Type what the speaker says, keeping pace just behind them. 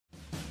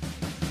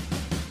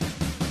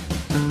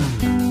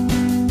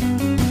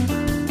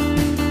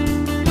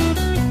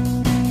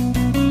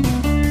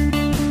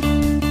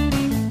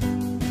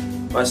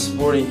My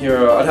sporting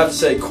hero, I'd have to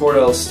say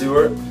Cordell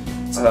Stewart,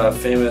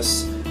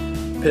 famous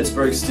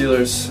Pittsburgh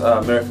Steelers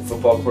American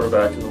football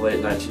quarterback in the late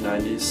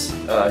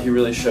 1990s. He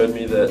really showed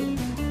me that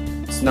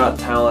it's not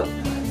talent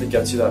that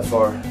gets you that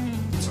far.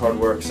 It's hard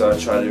work, so I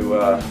try to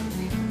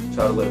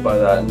live by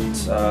that. And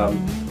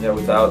yeah,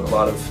 without a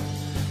lot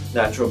of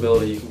natural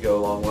ability, you can go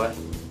a long way.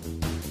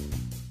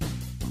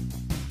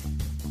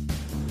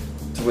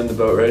 To win the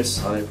boat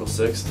race on April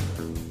 6th.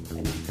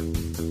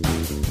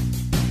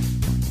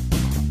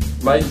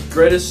 My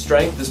greatest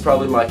strength is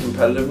probably my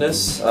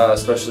competitiveness,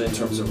 especially in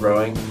terms of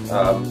rowing.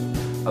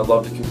 I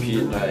love to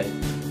compete, and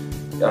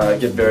I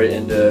get very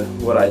into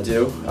what I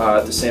do.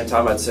 At the same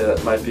time, I'd say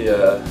that might be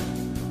a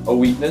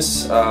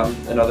weakness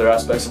in other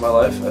aspects of my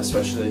life,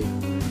 especially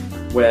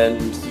when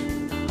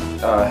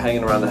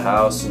hanging around the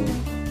house and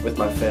with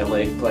my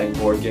family, playing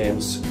board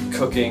games,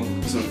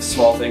 cooking, sort of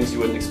small things you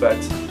wouldn't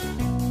expect.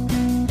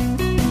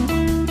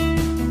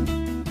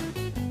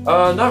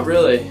 Not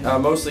really.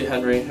 Mostly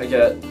Henry. I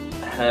get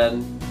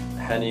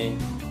henny,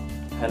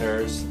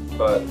 henners,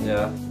 but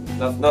yeah,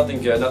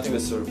 nothing good, nothing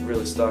that's sort of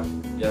really stuck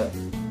yet.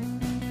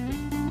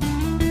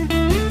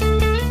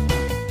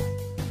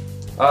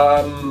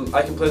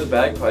 I can play the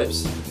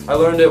bagpipes. I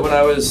learned it when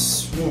I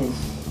was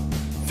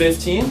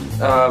 15,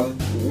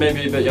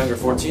 maybe a bit younger,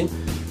 14.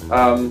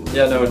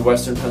 Yeah, no, in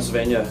Western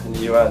Pennsylvania in the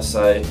U.S.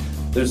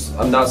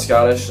 I'm not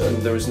Scottish, and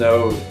there was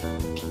no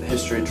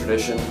history,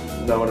 tradition.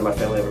 No one in my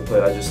family ever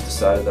played. I just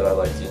decided that I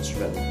liked the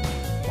instrument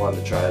and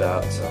wanted to try it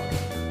out. So.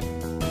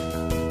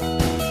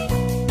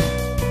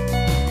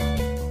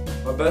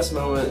 My best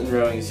moment in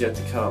rowing is yet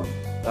to come.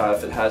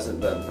 If it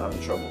hasn't, then I'm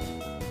in trouble.